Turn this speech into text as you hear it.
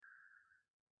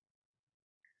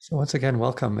So once again,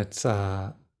 welcome. It's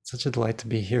such a delight to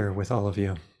be here with all of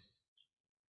you.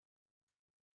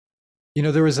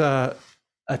 There was a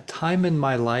time in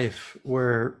my life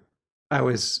where I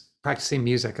was practicing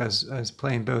music. I was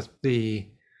playing both the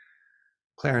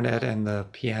clarinet and the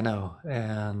piano,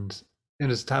 and it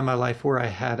was a time in my life where I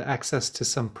had access to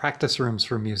some practice rooms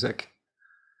for music.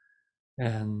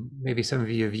 And maybe some of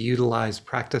you have utilized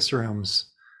practice rooms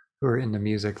who are into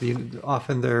music.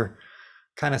 Often they're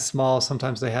kind of small.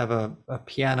 Sometimes they have a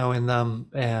piano in them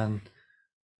and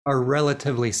are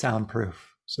relatively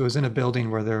soundproof. So it was in a building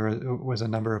where there was a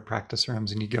number of practice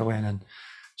rooms, and you go in and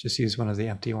just use one of the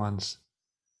empty ones.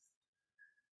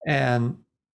 And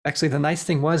actually, the nice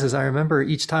thing is I remember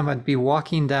each time I'd be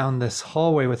walking down this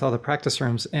hallway with all the practice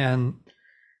rooms, and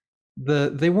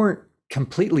they weren't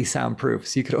completely soundproof.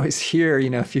 So you could always hear,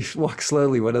 if you walk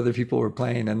slowly, what other people were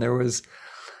playing. And there was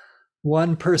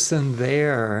one person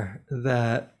there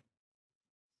that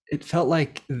it felt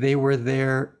like they were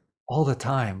there all the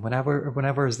time.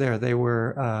 Whenever I was there, they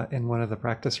were in one of the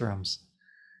practice rooms.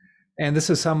 And this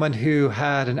is someone who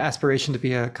had an aspiration to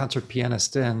be a concert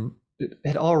pianist, and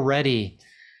had already,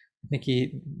 I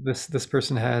think this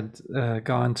person had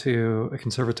gone to a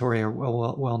conservatory, a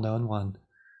well-known one.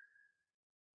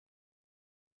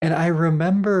 And I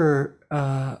remember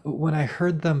when I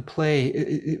heard them play,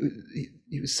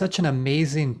 he was such an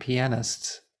amazing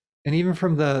pianist. And even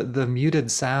from the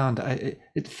muted sound,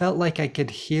 it felt like I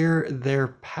could hear their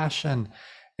passion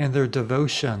and their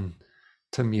devotion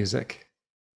to music.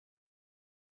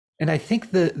 And I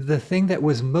think the thing that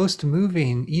was most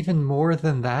moving, even more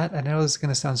than that, I know this is going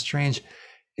to sound strange,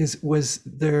 was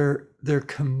their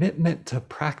commitment to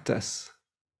practice.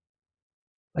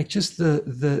 Like just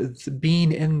the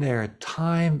being in there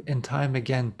time and time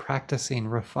again, practicing,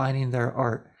 refining their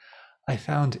art, I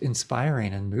found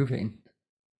inspiring and moving.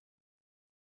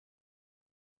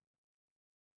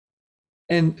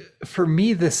 And for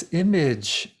me, this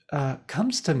image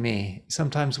comes to me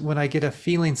sometimes when I get a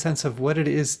feeling sense of what it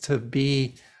is to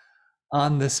be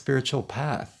on this spiritual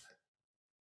path,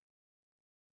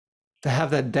 to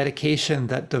have that dedication,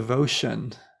 that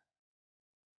devotion,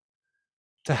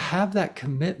 to have that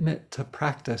commitment to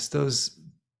practice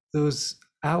those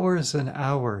hours and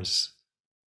hours,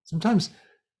 sometimes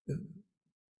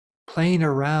playing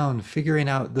around, figuring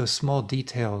out those small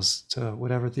details to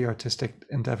whatever the artistic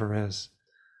endeavor is.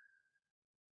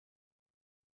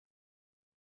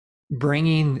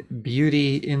 Bringing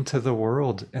beauty into the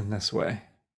world in this way.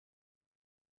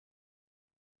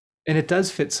 And it does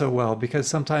fit so well because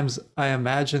sometimes I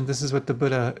imagine this is what the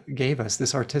Buddha gave us,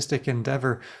 this artistic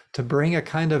endeavor to bring a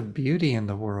kind of beauty in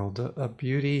the world, a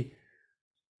beauty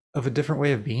of a different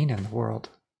way of being in the world.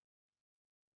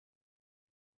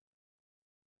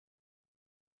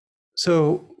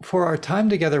 So for our time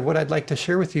together, what I'd like to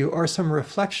share with you are some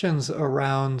reflections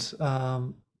around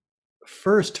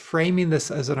first framing this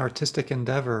as an artistic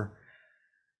endeavor,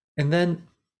 and then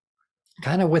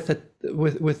kind of with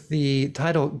the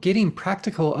title, getting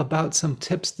practical about some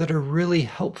tips that are really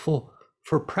helpful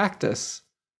for practice,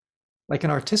 like an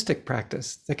artistic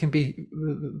practice that can be,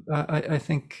 I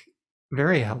think,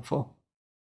 very helpful.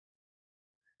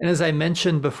 And as I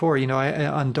mentioned before, I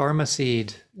on Dharma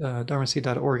Seed,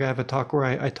 dharmaseed.org, I have a talk where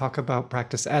I talk about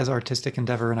practice as artistic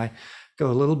endeavor, and I go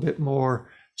a little bit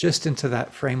more just into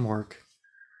that framework.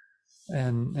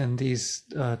 And these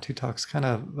two talks kind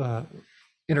of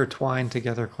intertwine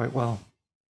together quite well.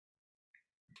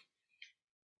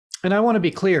 And I want to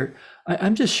be clear,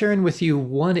 I'm just sharing with you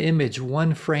one image,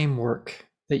 one framework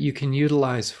that you can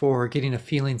utilize for getting a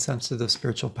feeling sense of the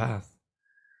spiritual path.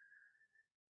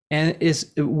 And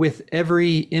is with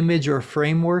every image or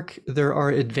framework, there are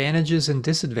advantages and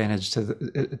disadvantages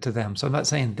to them. So I'm not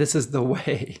saying this is the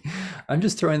way. I'm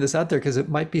just throwing this out there because it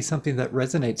might be something that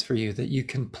resonates for you, that you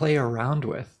can play around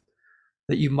with,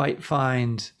 that you might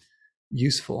find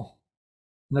useful.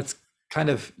 And that's kind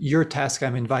of your task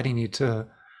I'm inviting you to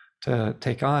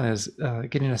take on, is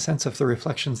getting a sense of the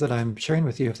reflections that I'm sharing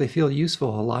with you, if they feel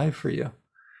useful, alive for you.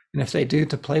 And if they do,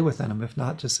 to play within them. If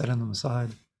not, just setting them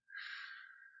aside.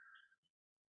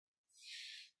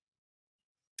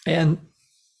 And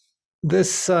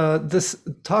this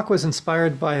talk was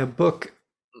inspired by a book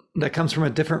that comes from a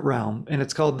different realm, and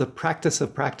it's called The Practice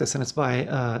of Practice, and it's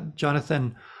by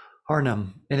Jonathan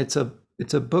Harnum, and it's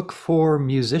a book for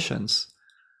musicians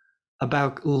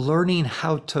about learning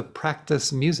how to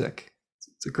practice music.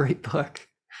 It's a great book,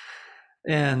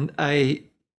 and I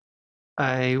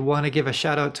want to give a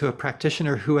shout out to a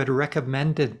practitioner who had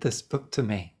recommended this book to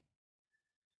me.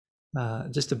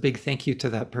 Just a big thank you to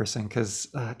that person, because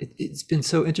it's been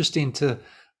so interesting to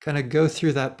kind of go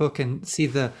through that book and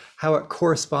see how it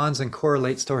corresponds and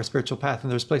correlates to our spiritual path.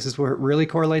 And there's places where it really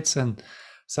correlates and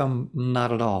some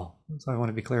not at all. So I want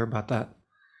to be clear about that.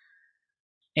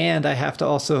 And I have to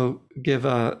also give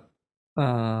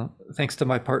thanks to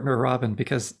my partner, Robin,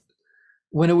 because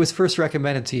when it was first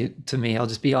recommended to me, I'll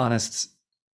just be honest,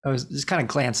 I was just kind of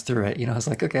glanced through it. I was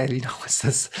like, okay, what's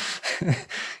this?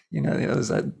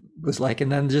 That was like,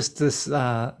 and then just this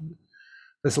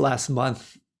last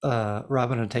month,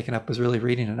 Robin had taken up, was really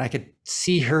reading it, and I could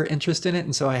see her interest in it.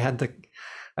 And so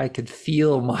I could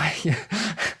feel my,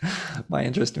 my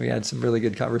interest. And we had some really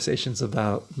good conversations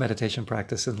about meditation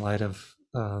practice in light of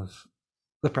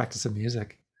the practice of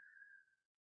music.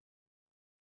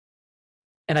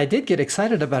 And I did get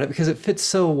excited about it because it fits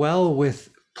so well with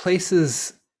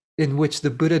places in which the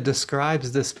Buddha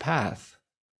describes this path.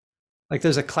 Like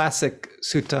there's a classic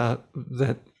sutta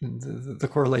that the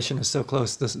correlation is so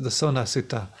close, the Sona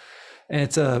Sutta. And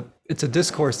it's a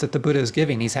discourse that the Buddha is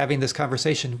giving. He's having this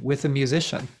conversation with a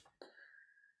musician.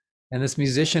 And this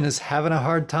musician is having a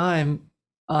hard time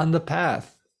on the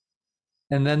path.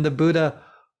 And then the Buddha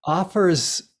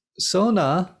offers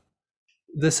Sona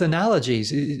this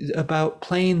analogy about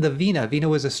playing the vina. Vina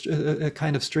was a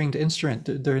kind of stringed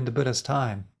instrument during the Buddha's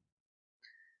time.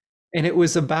 And it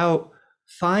was about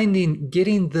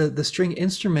getting the string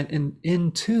instrument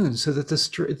in tune so that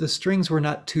the strings were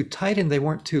not too tight and they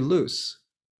weren't too loose.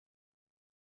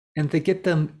 And to get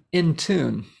them in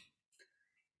tune.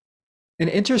 And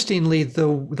interestingly,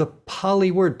 the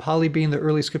Pali word, Pali being the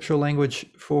early scriptural language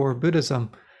for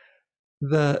Buddhism,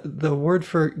 the word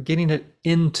for getting it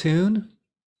in tune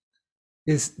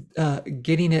is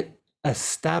getting it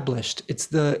established. It's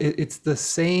the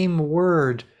same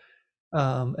word,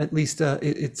 at least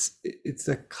it's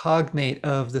the cognate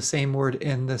of the same word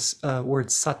in this word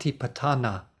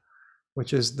satipatthana,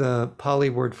 which is the Pali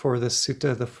word for the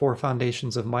sutta, the four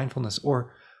foundations of mindfulness,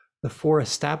 or the four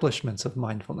establishments of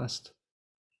mindfulness,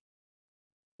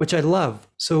 which I love.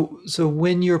 So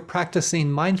when you're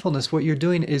practicing mindfulness, what you're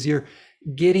doing is you're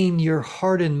getting your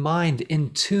heart and mind in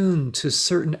tune to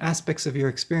certain aspects of your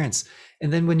experience.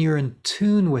 And then when you're in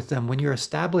tune with them, when you're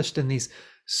established in these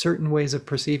certain ways of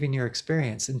perceiving your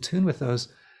experience, in tune with those,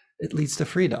 it leads to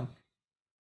freedom.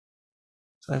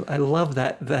 So I love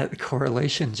that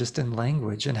correlation just in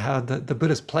language, and how the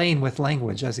Buddha's playing with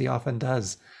language, as he often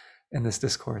does in this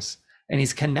discourse. And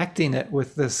he's connecting it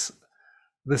with this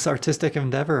artistic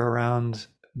endeavor around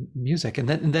music, and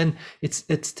then it's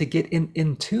to get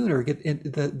in tune, or get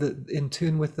in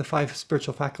tune with the five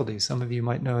spiritual faculties. Some of you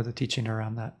might know the teaching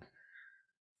around that.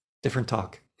 Different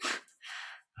talk.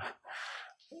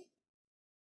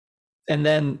 And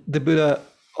then the Buddha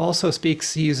also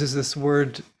speaks, he uses this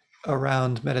word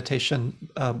around meditation,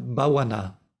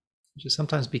 bhavana, which is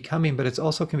sometimes becoming, but it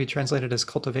also can be translated as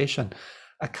cultivation,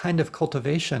 a kind of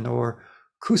cultivation, or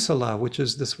kusala, which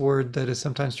is this word that is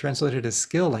sometimes translated as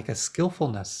skill, like a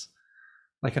skillfulness,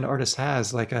 like an artist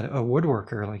has, like a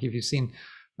woodworker. Like if you've seen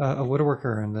a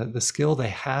woodworker and the skill they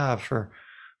have for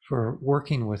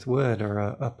working with wood, or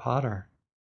a potter.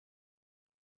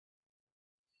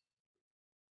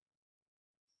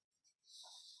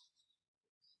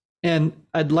 And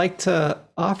I'd like to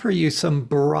offer you some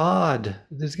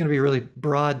there's going to be really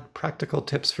broad practical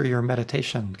tips for your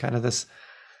meditation, kind of this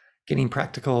getting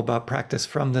practical about practice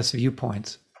from this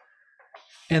viewpoint.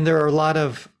 And there are a lot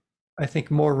of, I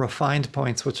think, more refined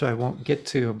points, which I won't get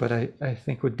to, but I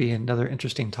think would be another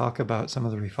interesting talk about some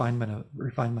of the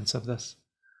refinements of this.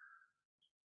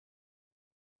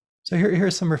 So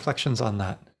here's some reflections on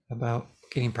that, about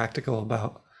getting practical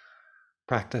about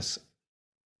practice.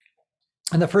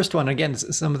 And the first one, again,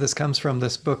 some of this comes from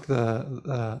this book,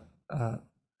 The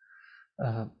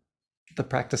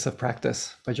Practice of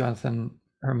Practice by Jonathan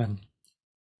Herman.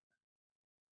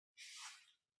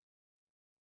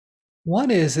 One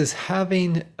is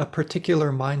having a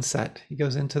particular mindset. He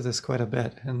goes into this quite a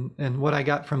bit. And what I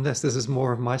got from this is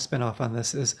more of my spinoff on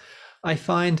this, is I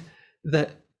find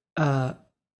that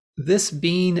this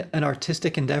being an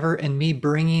artistic endeavor, and me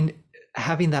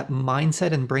having that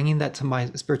mindset and bringing that to my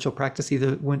spiritual practice,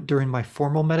 either during my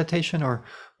formal meditation or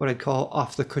what I'd call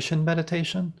off the cushion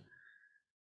meditation,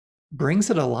 brings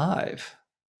it alive.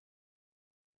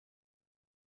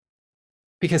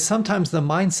 Because sometimes the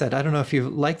mindset, I don't know if you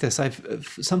like this, I've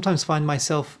sometimes find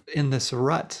myself in this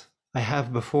rut I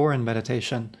have before in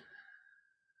meditation,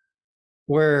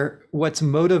 where what's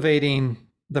motivating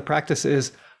the practice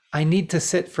is, I need to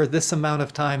sit for this amount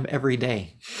of time every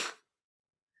day.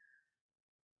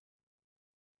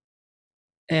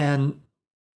 And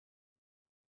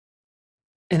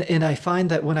And I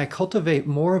find that when I cultivate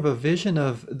more of a vision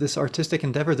of this artistic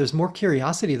endeavor, there's more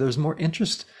curiosity, there's more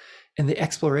interest in the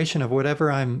exploration of whatever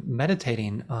I'm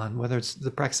meditating on, whether it's the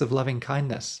practice of loving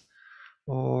kindness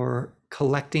or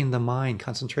collecting the mind,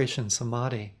 concentration,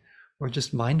 samadhi, or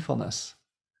just mindfulness.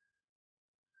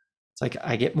 It's like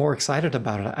I get more excited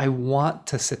about it. I want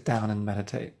to sit down and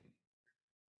meditate.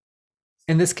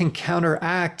 And this can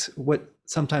counteract what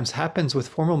sometimes happens with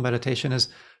formal meditation is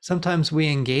sometimes we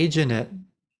engage in it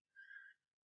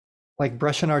like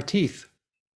brushing our teeth,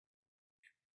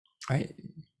 right?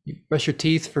 You brush your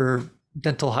teeth for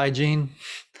dental hygiene,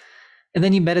 and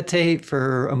then you meditate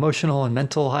for emotional and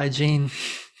mental hygiene.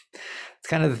 It's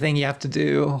kind of the thing you have to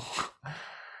do.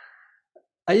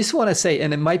 I just want to say,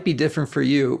 and it might be different for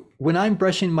you, when I'm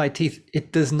brushing my teeth,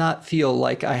 it does not feel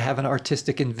like I have an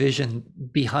artistic vision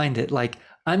behind it. Like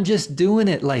I'm just doing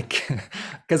it like,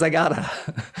 because I gotta.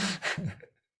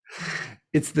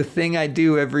 It's the thing I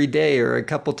do every day or a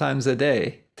couple times a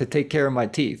day to take care of my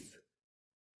teeth.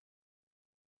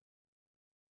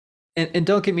 And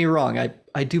don't get me wrong,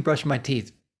 I do brush my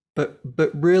teeth, but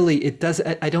really it does.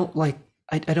 I don't like,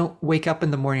 I don't wake up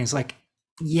in the morning. It's like,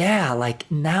 yeah,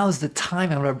 like now's the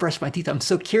time I'm going to brush my teeth. I'm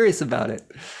so curious about it.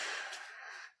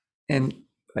 And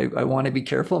I want to be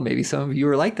careful. Maybe some of you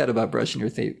are like that about brushing your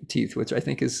teeth, which I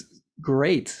think is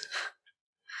great.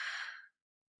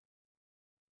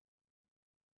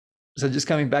 So just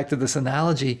coming back to this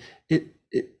analogy, it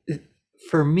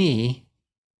for me,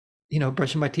 you know,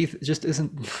 brushing my teeth just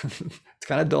isn't, it's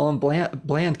kind of dull and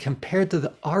bland compared to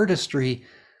the artistry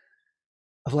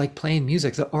of like playing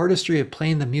music, the artistry of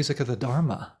playing the music of the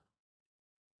Dharma.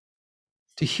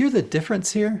 Do you hear the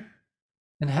difference here?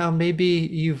 And how maybe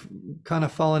you've kind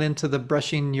of fallen into the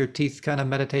brushing your teeth kind of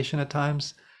meditation at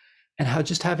times, and how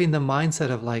just having the mindset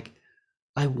of like,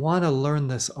 I want to learn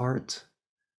this art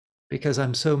because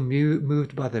I'm so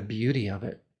moved by the beauty of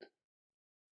it.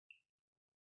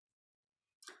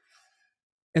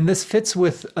 And this fits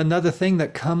with another thing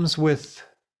that comes with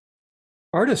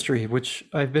artistry, which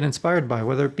I've been inspired by,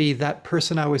 whether it be that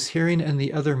person I was hearing in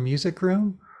the other music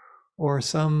room or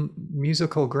some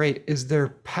musical great, is their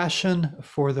passion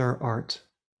for their art.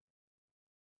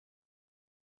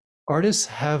 Artists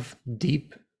have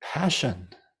deep passion.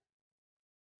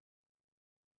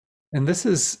 And this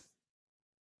is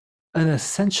an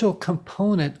essential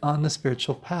component on the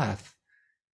spiritual path,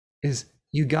 is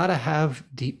you got to have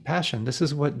deep passion. This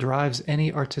is what drives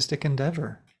any artistic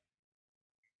endeavor.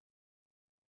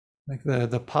 Like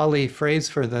the Pali phrase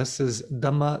for this is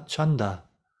Dhamma Chanda.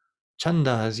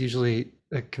 Chanda is usually,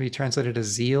 it can be translated as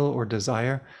zeal or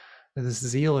desire. This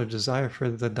zeal or desire for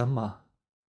the Dhamma.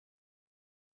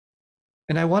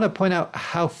 And I want to point out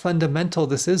how fundamental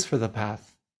this is for the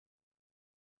path.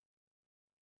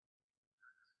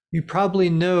 You probably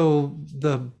know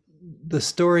the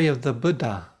story of the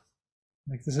Buddha.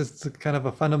 Like this is kind of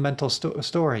a fundamental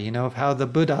story, you know, of how the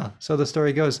Buddha, so the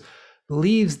story goes,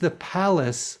 leaves the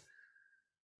palace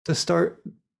to start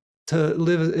to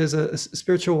live as a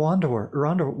spiritual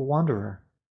wanderer,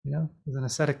 you know, as an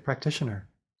ascetic practitioner.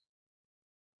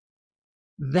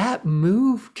 That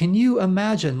move, can you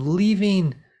imagine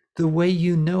leaving the way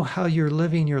you know how you're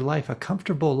living your life, a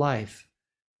comfortable life,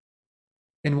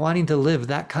 and wanting to live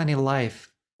that kind of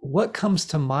life? What comes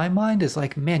to my mind is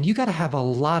like, man, you got to have a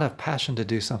lot of passion to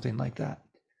do something like that.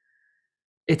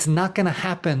 It's not going to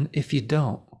happen if you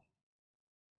don't.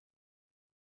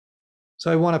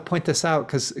 So I want to point this out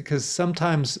because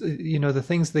sometimes, you know, the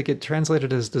things that get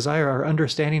translated as desire, our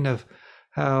understanding of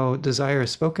how desire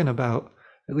is spoken about,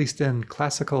 at least in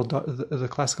the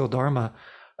classical Dharma,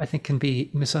 I think can be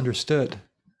misunderstood.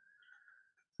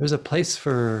 There's a place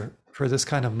for this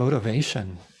kind of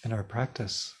motivation in our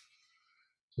practice,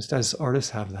 just as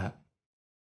artists have that.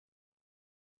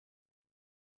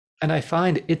 And I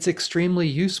find it's extremely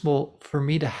useful for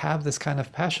me to have this kind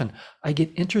of passion. I get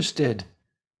interested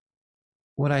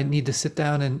when I need to sit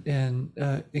down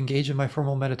and engage in my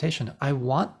formal meditation. I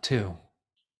want to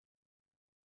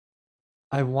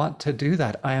do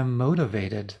that. I am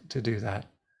motivated to do that.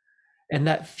 And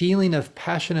that feeling of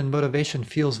passion and motivation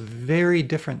feels very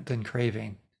different than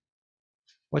craving.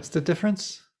 What's the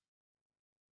difference?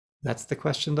 That's the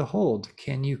question to hold.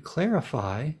 Can you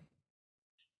clarify,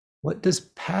 what does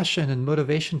passion and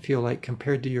motivation feel like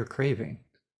compared to your craving?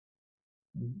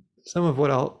 Some of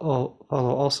what I'll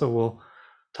follow also will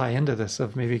tie into this,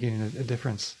 of maybe getting a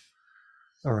difference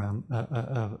around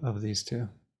of these two.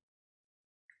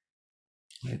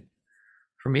 Right.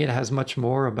 For me, it has much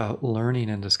more about learning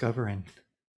and discovering.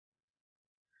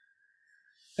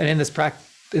 And in this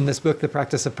book, The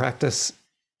Practice of Practice,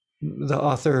 the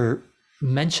author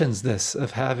mentions this,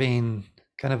 of having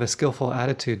kind of a skillful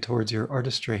attitude towards your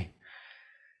artistry.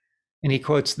 And he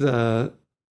quotes the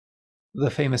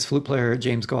famous flute player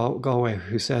James Galway,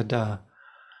 who said,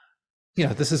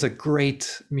 this is a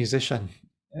great musician,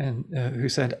 and who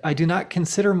said, "I do not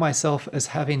consider myself as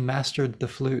having mastered the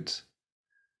flute,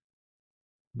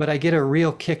 but I get a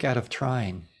real kick out of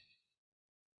trying."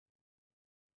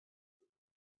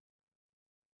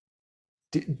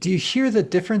 Do you hear the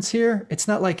difference here? It's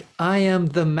not like I am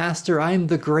the master, I'm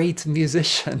the great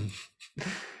musician.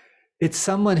 It's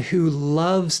someone who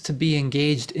loves to be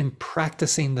engaged in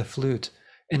practicing the flute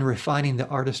and refining the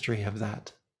artistry of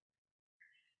that.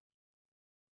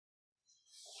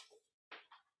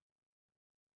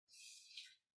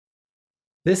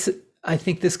 I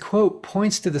think this quote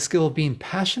points to the skill of being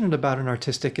passionate about an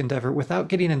artistic endeavor without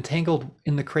getting entangled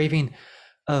in the craving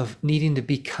of needing to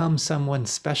become someone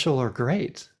special or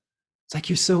great. It's like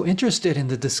you're so interested in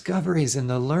the discoveries and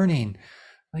the learning.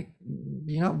 Like,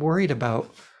 you're not worried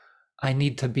about, I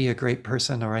need to be a great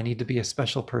person or I need to be a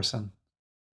special person.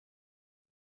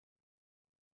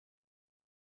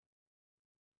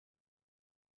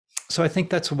 So I think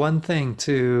that's one thing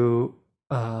to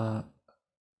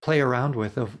play around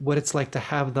with, of what it's like to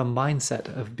have the mindset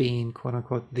of being, quote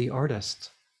unquote, the artist.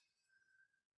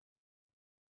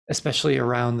 Especially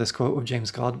around this quote of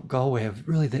James Galway of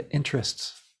really the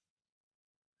interests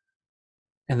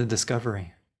and the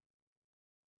discovery.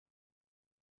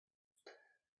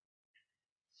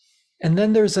 And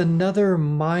then there's another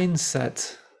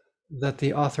mindset that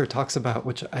the author talks about,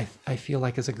 which I feel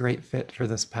like is a great fit for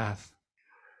this path.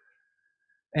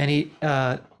 And he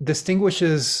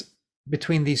distinguishes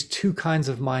between these two kinds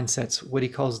of mindsets, what he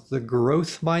calls the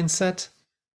growth mindset,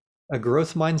 a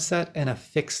growth mindset, and a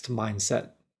fixed mindset.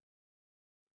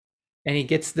 And he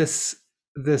gets this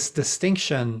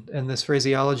distinction and this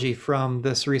phraseology from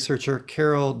this researcher,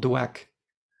 Carol Dweck.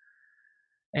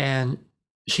 And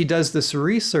she does this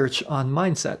research on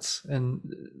mindsets. And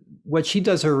what she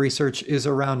does her research is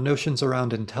around notions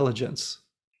around intelligence.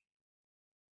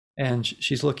 And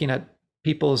she's looking at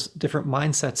people's different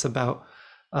mindsets about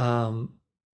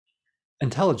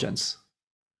intelligence.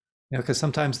 Because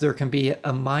sometimes there can be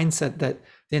a mindset that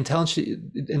the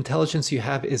intelligence you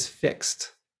have is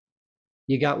fixed.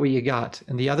 You got what you got.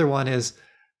 And the other one is,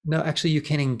 no, actually you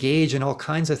can engage in all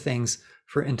kinds of things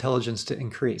for intelligence to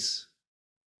increase.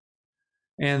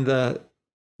 And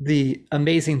the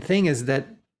amazing thing is that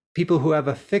people who have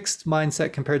a fixed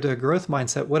mindset compared to a growth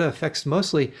mindset, what it affects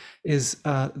mostly is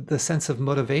the sense of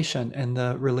motivation and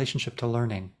the relationship to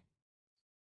learning.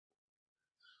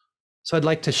 So I'd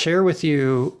like to share with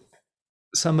you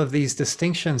some of these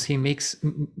distinctions he makes,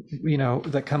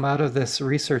 that come out of this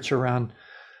research around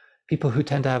people who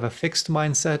tend to have a fixed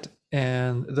mindset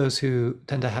and those who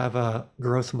tend to have a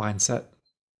growth mindset.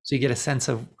 So you get a sense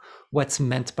of what's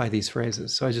meant by these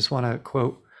phrases. So I just want to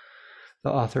quote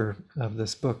the author of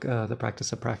this book, The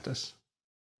Practice of Practice.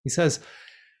 He says,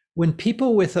 "When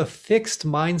people with a fixed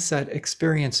mindset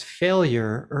experience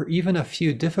failure or even a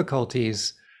few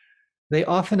difficulties, they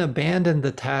often abandon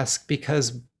the task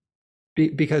because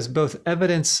both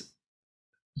evidence,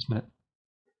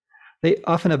 they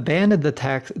often abandon the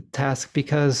task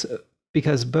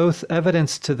because both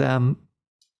evidence to them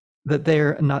that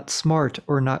they're not smart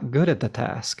or not good at the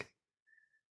task.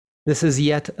 This is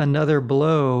yet another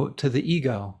blow to the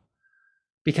ego,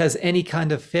 because any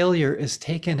kind of failure is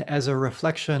taken as a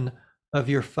reflection of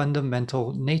your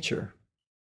fundamental nature.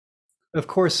 Of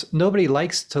course, nobody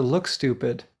likes to look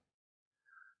stupid,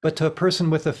 but to a person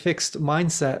with a fixed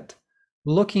mindset,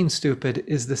 looking stupid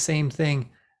is the same thing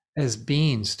as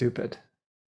being stupid.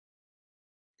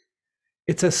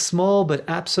 It's a small but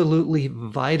absolutely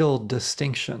vital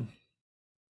distinction."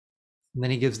 And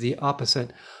then he gives the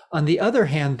opposite. "On the other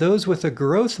hand, those with a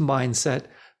growth mindset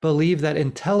believe that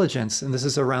intelligence," and this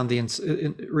is around the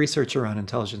research around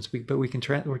intelligence, but we can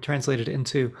translate it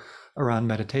into around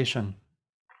meditation.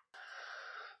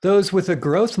 "Those with a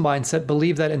growth mindset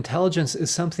believe that intelligence is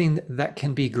something that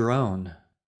can be grown.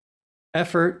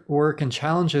 Effort, work, and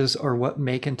challenges are what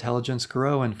make intelligence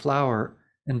grow and flower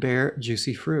and bear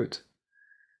juicy fruit.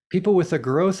 People with a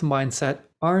growth mindset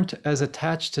aren't as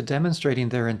attached to demonstrating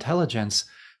their intelligence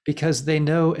because they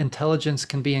know intelligence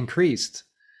can be increased.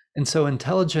 And so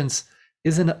intelligence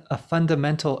isn't a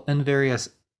fundamental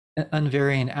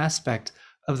unvarying aspect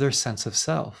of their sense of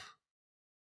self."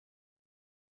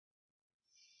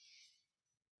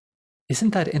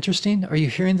 Isn't that interesting? Are you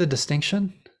hearing the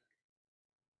distinction?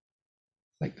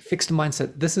 Like, fixed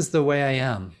mindset, this is the way I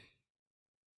am.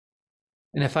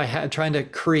 And if I had trying to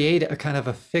create a kind of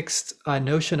a fixed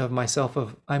notion of myself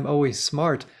of I'm always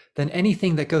smart, then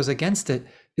anything that goes against it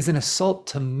is an assault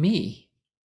to me.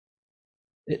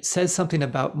 it says something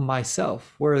about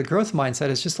myself, where the growth mindset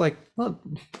is just like, well,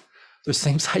 there's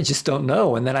things I just don't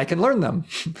know, and then I can learn them.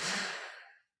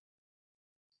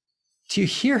 Do you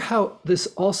hear how this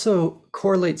also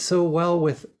correlates so well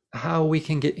with how we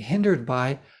can get hindered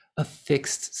by a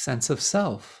fixed sense of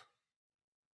self?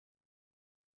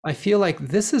 I feel like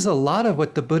this is a lot of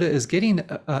what the Buddha is getting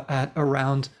at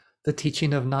around the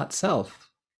teaching of not self.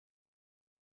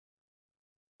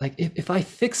 Like if I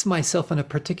fix myself in a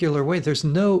particular way, there's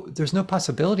no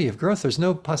possibility of growth. There's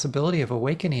no possibility of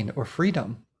awakening or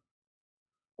freedom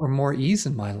or more ease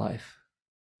in my life.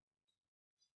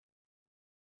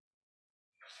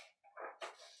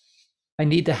 I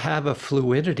need to have a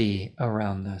fluidity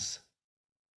around this.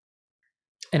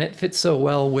 And it fits so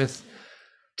well with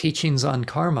teachings on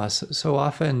karma. So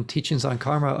often teachings on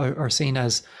karma are seen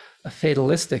as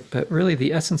fatalistic, but really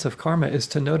the essence of karma is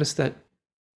to notice that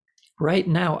right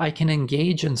now I can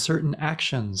engage in certain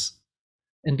actions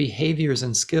and behaviors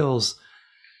and skills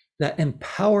that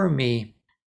empower me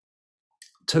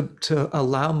to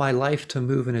allow my life to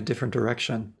move in a different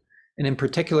direction. And in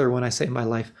particular, when I say my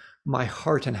life, my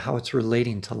heart and how it's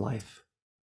relating to life.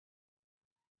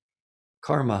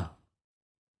 Karma.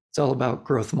 It's all about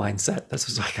growth mindset.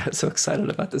 That's why I got so excited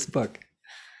about this book.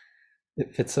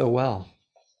 It fits so well.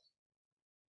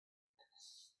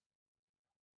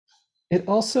 It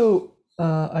also,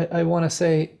 I want to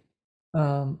say,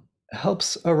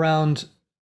 helps around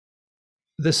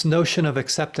this notion of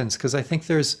acceptance, because I think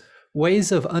there's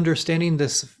ways of understanding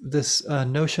this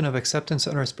notion of acceptance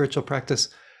in our spiritual practice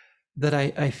that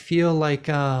I feel like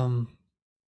can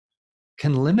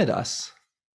limit us.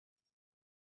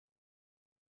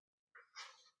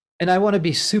 And I want to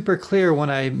be super clear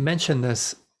when I mention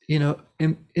this,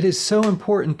 it is so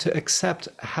important to accept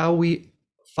how we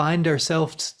find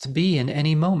ourselves to be in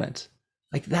any moment.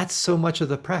 Like that's so much of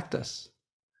the practice.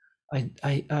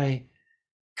 I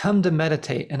come to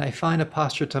meditate and I find a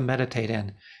posture to meditate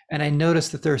in, and I notice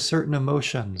that there are certain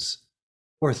emotions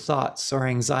or thoughts or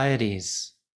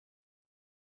anxieties.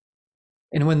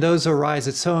 And when those arise,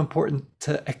 it's so important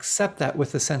to accept that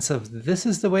with a sense of this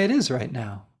is the way it is right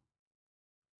now.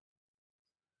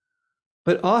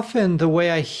 But often the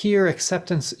way I hear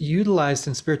acceptance utilized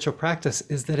in spiritual practice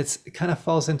is that it kind of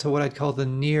falls into what I'd call the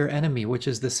near enemy, which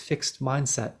is this fixed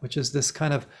mindset, which is this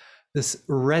kind of this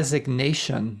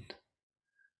resignation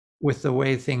with the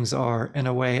way things are, in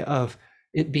a way of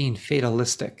it being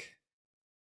fatalistic.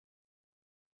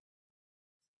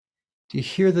 Do you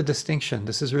hear the distinction?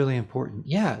 This is really important.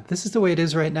 Yeah, this is the way it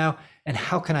is right now. And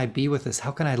how can I be with this?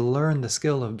 How can I learn the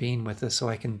skill of being with this so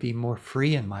I can be more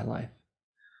free in my life?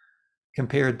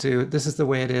 Compared to this is the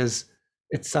way it is,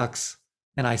 it sucks,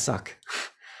 and I suck.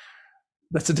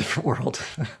 That's a different world.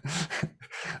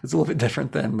 It's a little bit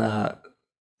different than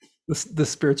the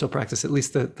spiritual practice, at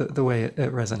least the way it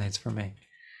resonates for me.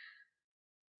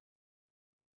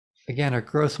 Again, a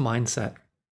growth mindset.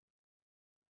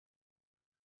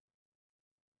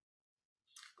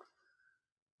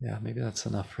 Yeah, maybe that's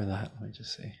enough for that. Let me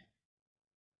just see.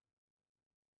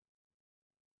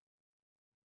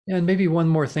 Yeah, and maybe one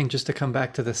more thing just to come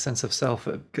back to the sense of self,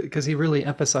 because he really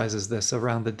emphasizes this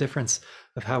around the difference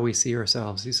of how we see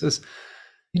ourselves. He says,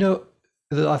 the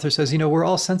author says, we're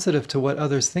all sensitive to what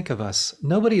others think of us.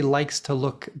 Nobody likes to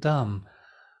look dumb.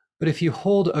 But if you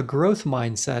hold a growth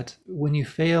mindset, when you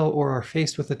fail or are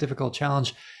faced with a difficult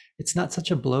challenge, it's not such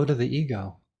a blow to the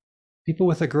ego. People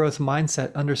with a growth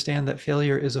mindset understand that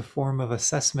failure is a form of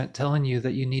assessment telling you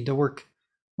that you need to work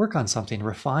on something,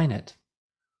 refine it,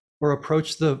 or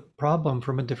approach the problem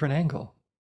from a different angle.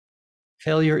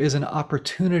 Failure is an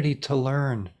opportunity to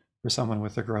learn for someone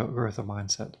with a growth of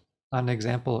mindset, not an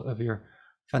example of your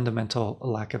fundamental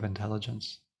lack of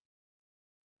intelligence.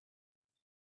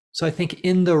 So I think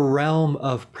in the realm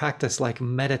of practice, like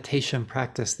meditation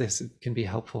practice, this can be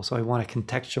helpful. So I want to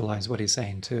contextualize what he's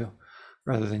saying too,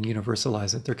 rather than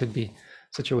universalize it. There could be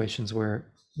situations where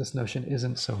this notion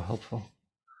isn't so helpful.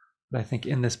 But I think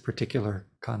in this particular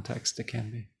context, it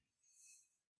can be.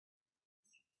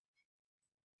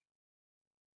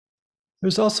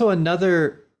 There's also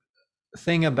another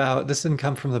thing about, this didn't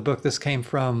come from the book, this came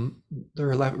from the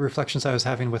reflections I was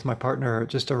having with my partner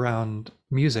just around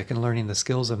music and learning the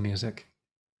skills of music.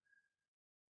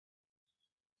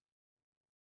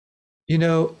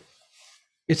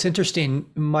 It's interesting.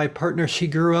 My partner, she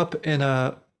grew up in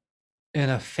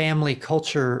a family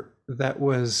culture that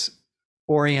was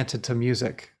oriented to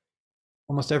music.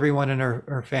 Almost everyone in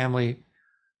her family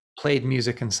played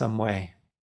music in some way.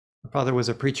 Her father was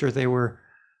a preacher. They were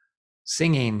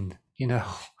singing,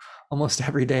 almost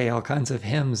every day, all kinds of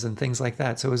hymns and things like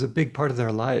that. So it was a big part of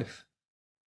their life.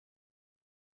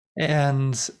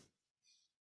 And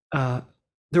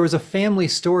there was a family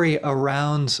story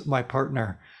around my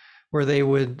partner where they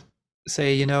would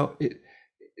say,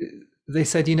 they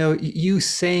said, you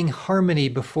sang harmony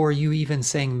before you even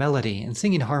sang melody. And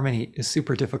singing harmony is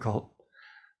super difficult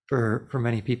for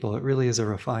many people. It really is a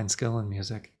refined skill in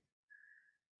music.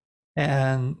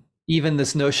 And even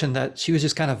this notion that she was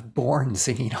just kind of born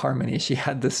singing harmony, she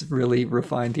had this really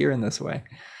refined ear in this way.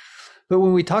 But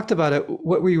when we talked about it,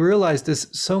 what we realized is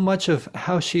so much of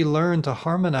how she learned to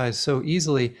harmonize so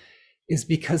easily is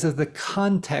because of the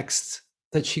context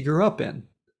that she grew up in.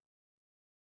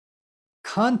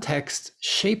 Context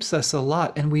shapes us a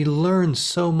lot, and we learn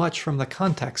so much from the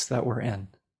context that we're in.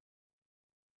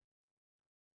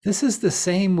 This is the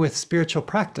same with spiritual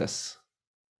practice.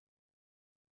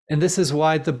 And this is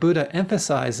why the Buddha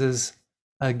emphasizes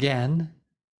again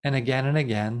and again and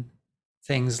again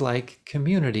things like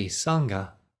community, Sangha,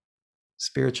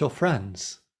 spiritual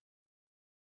friends.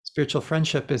 Spiritual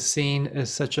friendship is seen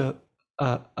as such a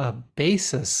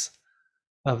basis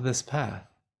of this path.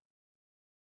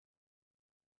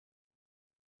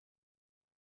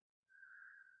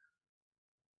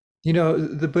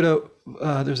 The Buddha,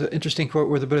 there's an interesting quote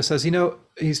where the Buddha says,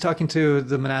 he's talking to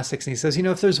the monastics and he says,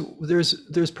 if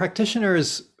there's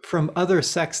practitioners from other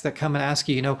sects that come and ask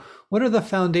you, what are the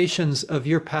foundations of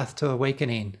your path to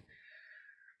awakening?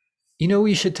 What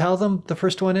you should tell them? The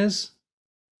first one is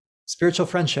spiritual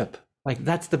friendship. Like,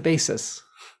 that's the basis.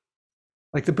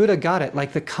 Like, the Buddha got it.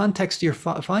 Like, the context you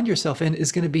find yourself in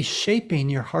is going to be shaping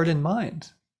your heart and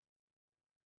mind.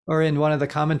 Or in one of the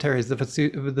commentaries, the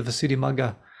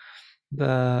Visuddhimagga,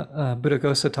 the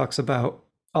Buddhaghosa talks about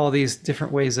all these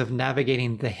different ways of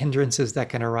navigating the hindrances that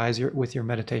can arise with your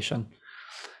meditation,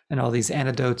 and all these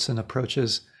antidotes and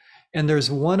approaches. And there's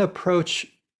one approach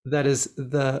that is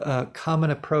the common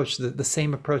approach, the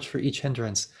same approach for each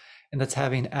hindrance, and that's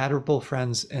having admirable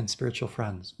friends and spiritual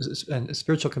friends, and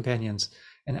spiritual companions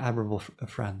and admirable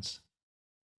friends.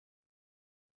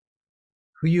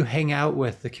 Who you hang out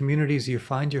with, the communities you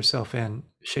find yourself in,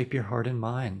 shape your heart and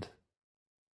mind.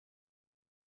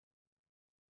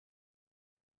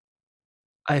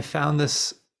 I found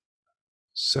this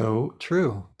so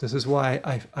true. This is why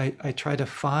I try to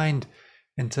find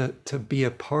and to be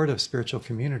a part of spiritual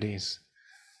communities,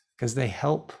 because they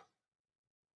help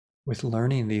with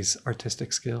learning these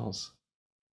artistic skills.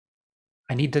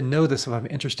 I need to know this if I'm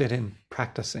interested in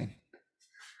practicing.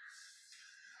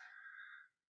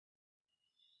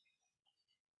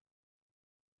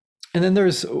 And then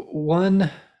there's one,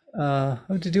 I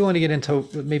do want to get into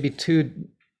maybe two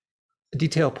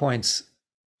detail points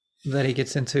that he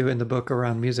gets into in the book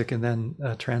around music and then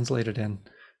translated into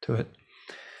it.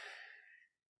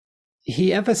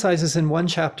 He emphasizes in one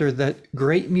chapter that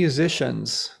great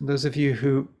musicians, those of you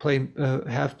who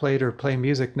have played or play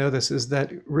music know this, is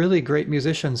that really great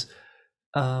musicians,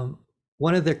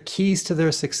 one of the keys to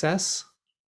their success,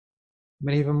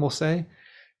 many of them will say,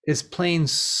 is playing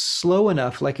slow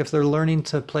enough. Like if they're learning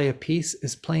to play a piece,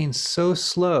 is playing so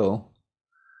slow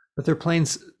that they're playing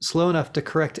slow enough to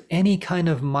correct any kind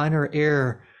of minor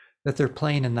error that they're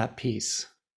playing in that piece.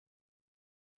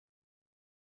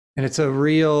 And it's a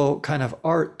real kind of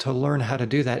art to learn how to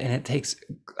do that. And it takes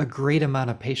a great amount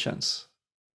of patience.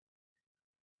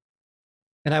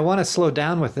 And I want to slow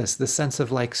down with this sense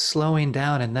of like slowing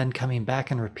down and then coming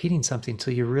back and repeating something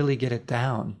until you really get it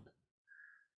down,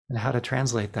 and how to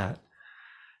translate that.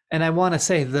 And I want to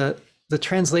say the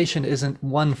translation isn't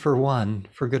one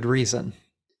for good reason.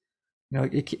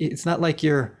 It's not like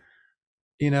you're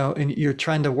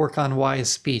trying to work on wise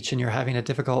speech and you're having a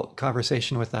difficult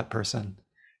conversation with that person.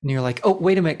 And you're like, oh,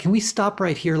 wait a minute, can we stop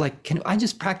right here? Like, can I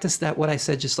just practice what I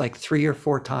said just like 3 or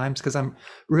 4 times? Because I'm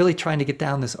really trying to get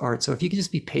down this art. So if you could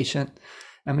just be patient,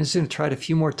 I'm just going to try it a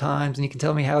few more times and you can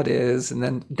tell me how it is.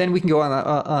 And then we can go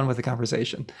on with the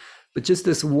conversation. But just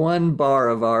this one bar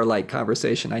of our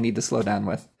conversation, I need to slow down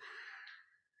with.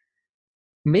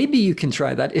 Maybe you can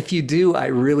try that. If you do, I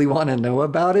really want to know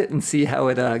about it and see how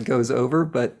it goes over.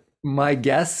 But my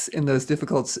guess in those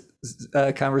difficult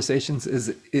conversations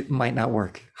is it might not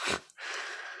work.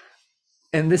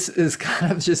 And this is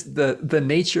kind of just the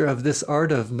nature of this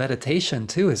art of meditation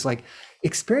too, is like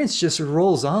experience just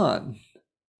rolls on.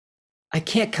 I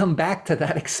can't come back to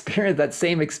that experience, that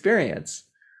same experience.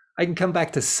 I can come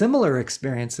back to similar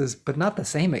experiences, but not the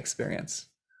same experience.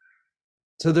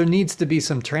 So there needs to be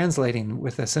some translating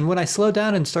with this. And when I slowed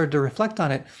down and started to reflect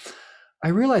on it, I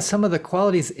realized some of the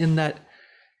qualities in that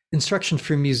instruction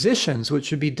for musicians,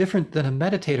 which would be different than a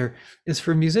meditator, is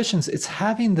for musicians, it's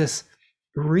having this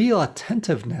real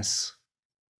attentiveness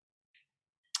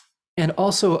and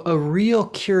also a real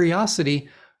curiosity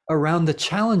around the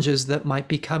challenges that might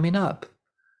be coming up.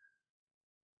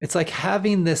 It's like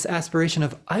having this aspiration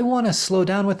of, I want to slow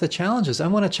down with the challenges. I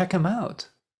want to check them out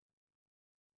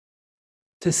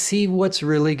to see what's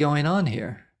really going on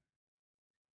here.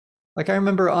 Like I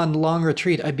remember on long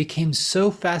retreat, I became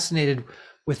so fascinated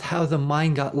with how the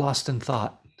mind got lost in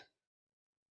thought.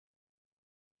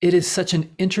 It is such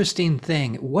an interesting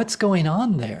thing. What's going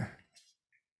on there?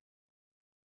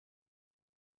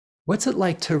 What's it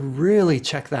like to really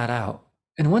check that out?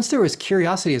 And once there was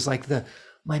curiosity, it's like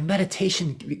my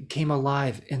meditation came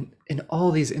alive in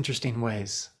all these interesting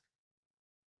ways.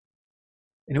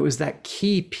 And it was that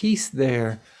key piece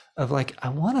there of like, I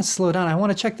want to slow down. I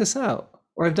want to check this out.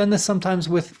 Or I've done this sometimes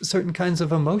with certain kinds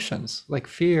of emotions like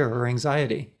fear or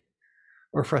anxiety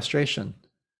or frustration.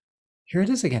 Here it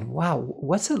is again. Wow,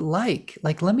 what's it like?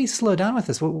 Like, let me slow down with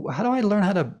this. How do I learn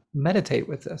how to meditate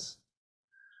with this?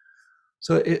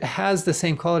 So it has the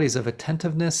same qualities of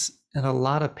attentiveness and a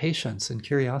lot of patience and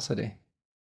curiosity.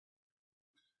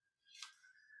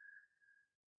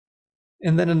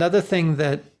 And then another thing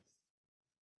that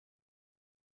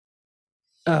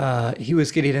he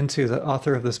was getting into, the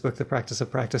author of this book, The Practice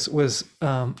of Practice, was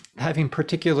having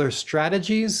particular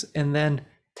strategies and then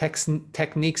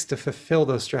techniques to fulfill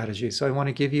those strategies. So I want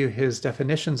to give you his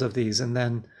definitions of these and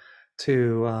then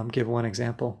to give one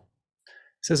example.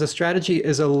 It says a strategy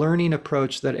is a learning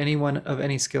approach that anyone of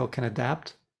any skill can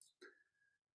adapt.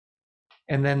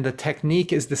 And then the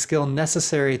technique is the skill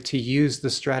necessary to use the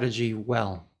strategy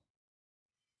well.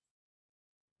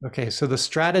 Okay, so the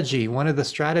strategy, one of the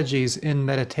strategies in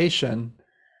meditation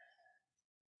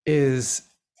is,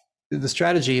 the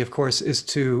strategy, of course, is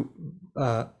to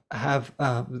have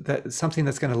something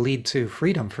that's going to lead to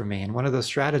freedom for me. And one of those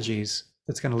strategies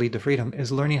that's going to lead to freedom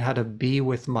is learning how to be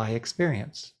with my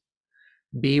experience,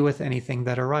 be with anything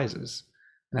that arises.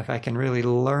 And if I can really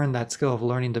learn that skill of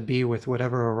learning to be with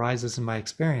whatever arises in my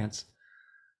experience,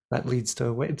 that leads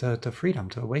to freedom,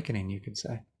 to awakening, you could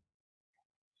say.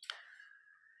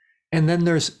 And then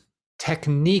there's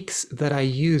techniques that I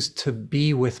use to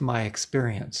be with my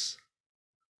experience.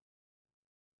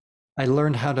 I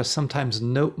learned how to sometimes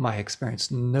note my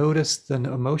experience, notice the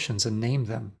emotions and name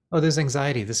them. Oh, there's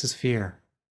anxiety, this is fear.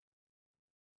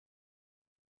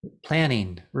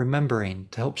 Planning, remembering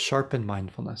to help sharpen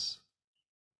mindfulness.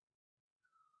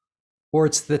 Or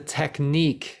it's the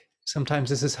technique. Sometimes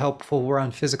this is helpful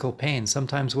around physical pain.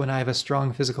 Sometimes when I have a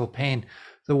strong physical pain,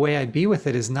 the way I be with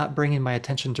it is not bringing my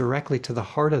attention directly to the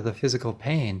heart of the physical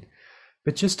pain,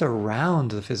 but just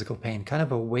around the physical pain, kind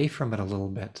of away from it a little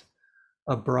bit,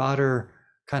 a broader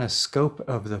kind of scope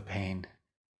of the pain.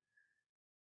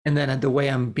 And then the way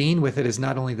I'm being with it is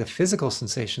not only the physical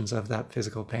sensations of that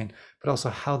physical pain, but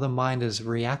also how the mind is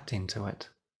reacting to it.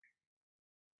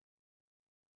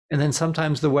 And then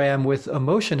sometimes the way I'm with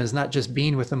emotion is not just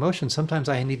being with emotion. Sometimes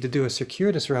I need to do a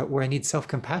circuitous route where I need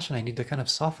self-compassion. I need to kind of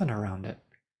soften around it.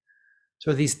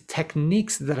 So these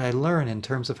techniques that I learn in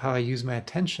terms of how I use my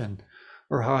attention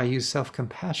or how I use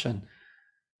self-compassion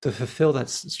to fulfill that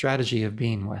strategy of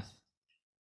being with.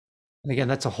 And again,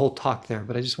 that's a whole talk there,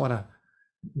 but I just want to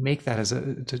make that as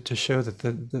to show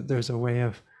that there's a way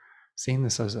of seeing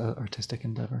this as an artistic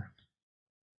endeavor.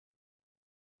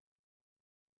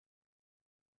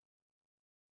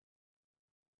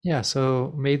 Yeah,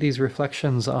 so made these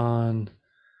reflections on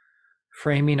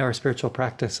framing our spiritual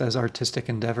practice as artistic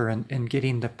endeavor and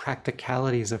getting the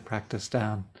practicalities of practice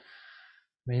down.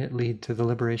 May it lead to the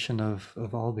liberation of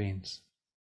all beings.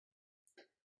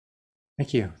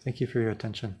 Thank you. Thank you for your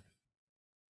attention.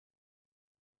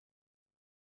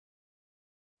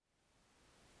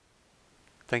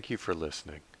 Thank you for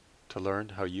listening. To learn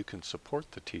how you can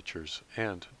support the teachers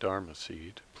and Dharma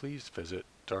Seed, please visit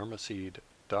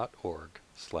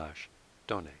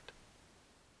dharmaseed.org/donate.